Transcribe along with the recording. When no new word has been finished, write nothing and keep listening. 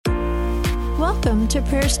Welcome to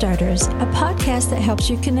Prayer Starters, a podcast that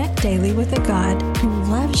helps you connect daily with a God who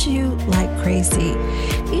loves you like crazy.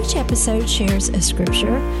 Each episode shares a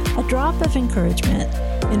scripture, a drop of encouragement,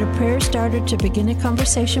 and a prayer starter to begin a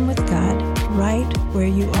conversation with God right where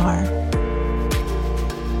you are.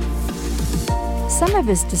 Some of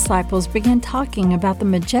his disciples began talking about the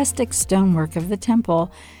majestic stonework of the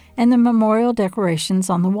temple and the memorial decorations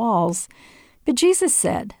on the walls. But Jesus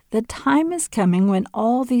said, "The time is coming when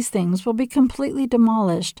all these things will be completely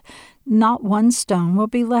demolished. Not one stone will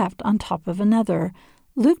be left on top of another."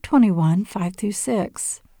 Luke 21,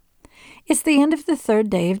 5-6. It's the end of the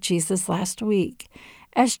third day of Jesus' last week.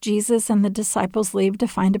 As Jesus and the disciples leave to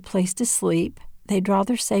find a place to sleep, they draw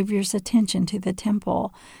their Savior's attention to the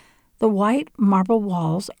temple. The white marble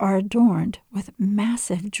walls are adorned with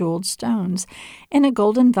massive jeweled stones, and a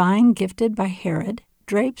golden vine gifted by Herod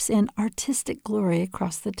drapes in artistic glory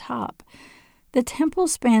across the top. The temple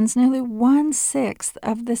spans nearly 1/6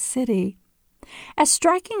 of the city. As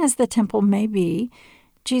striking as the temple may be,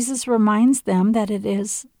 Jesus reminds them that it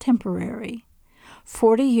is temporary.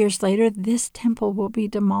 40 years later, this temple will be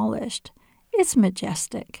demolished. It's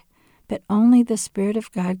majestic, but only the Spirit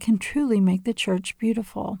of God can truly make the church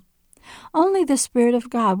beautiful. Only the Spirit of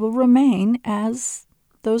God will remain as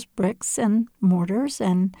those bricks and mortars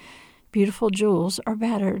and beautiful jewels are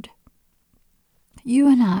battered. You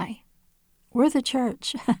and I, we're the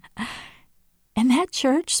church. And that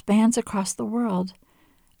church spans across the world,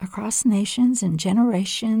 across nations and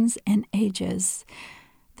generations and ages.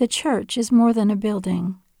 The church is more than a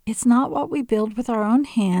building. It's not what we build with our own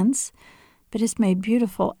hands, but it's made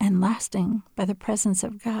beautiful and lasting by the presence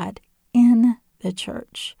of God in the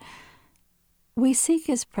church. We seek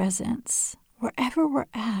His presence wherever we're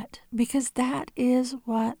at, because that is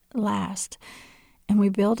what lasts. And we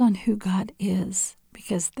build on who God is,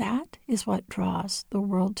 because that is what draws the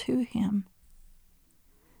world to Him.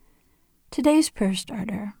 Today's prayer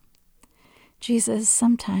starter. Jesus,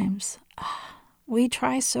 sometimes we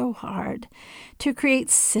try so hard to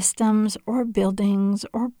create systems or buildings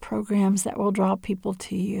or programs that will draw people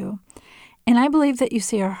to you. And I believe that you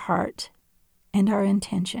see our heart and our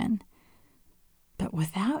intention. But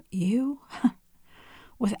without you,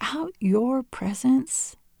 without your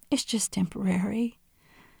presence, it's just temporary.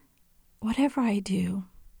 Whatever I do,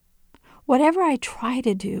 whatever I try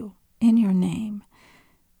to do in your name,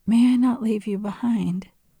 may I not leave you behind.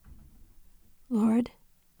 Lord,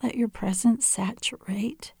 let your presence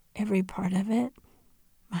saturate every part of it,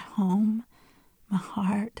 my home, my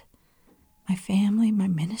heart, my family, my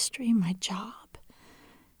ministry, my job.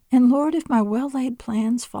 And Lord, if my well-laid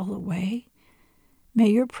plans fall away, may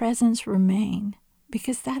your presence remain,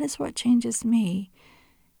 because that is what changes me,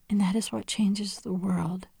 and that is what changes the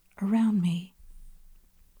world around me.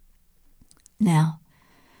 Now,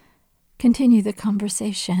 continue the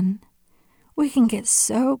conversation. We can get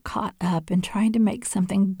so caught up in trying to make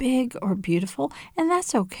something big or beautiful, and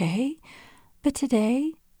that's okay. But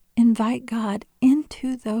today, invite God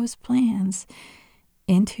into those plans,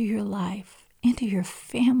 into your life, into your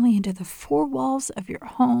family, into the four walls of your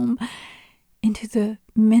home, into the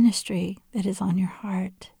ministry that is on your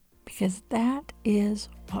heart, because that is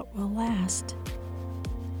what will last.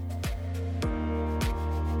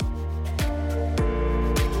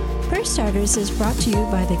 Prayer Starters is brought to you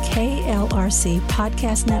by the KLRC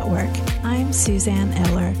Podcast Network. I'm Suzanne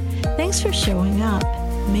Eller. Thanks for showing up.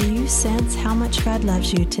 May you sense how much God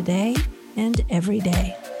loves you today and every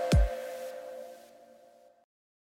day.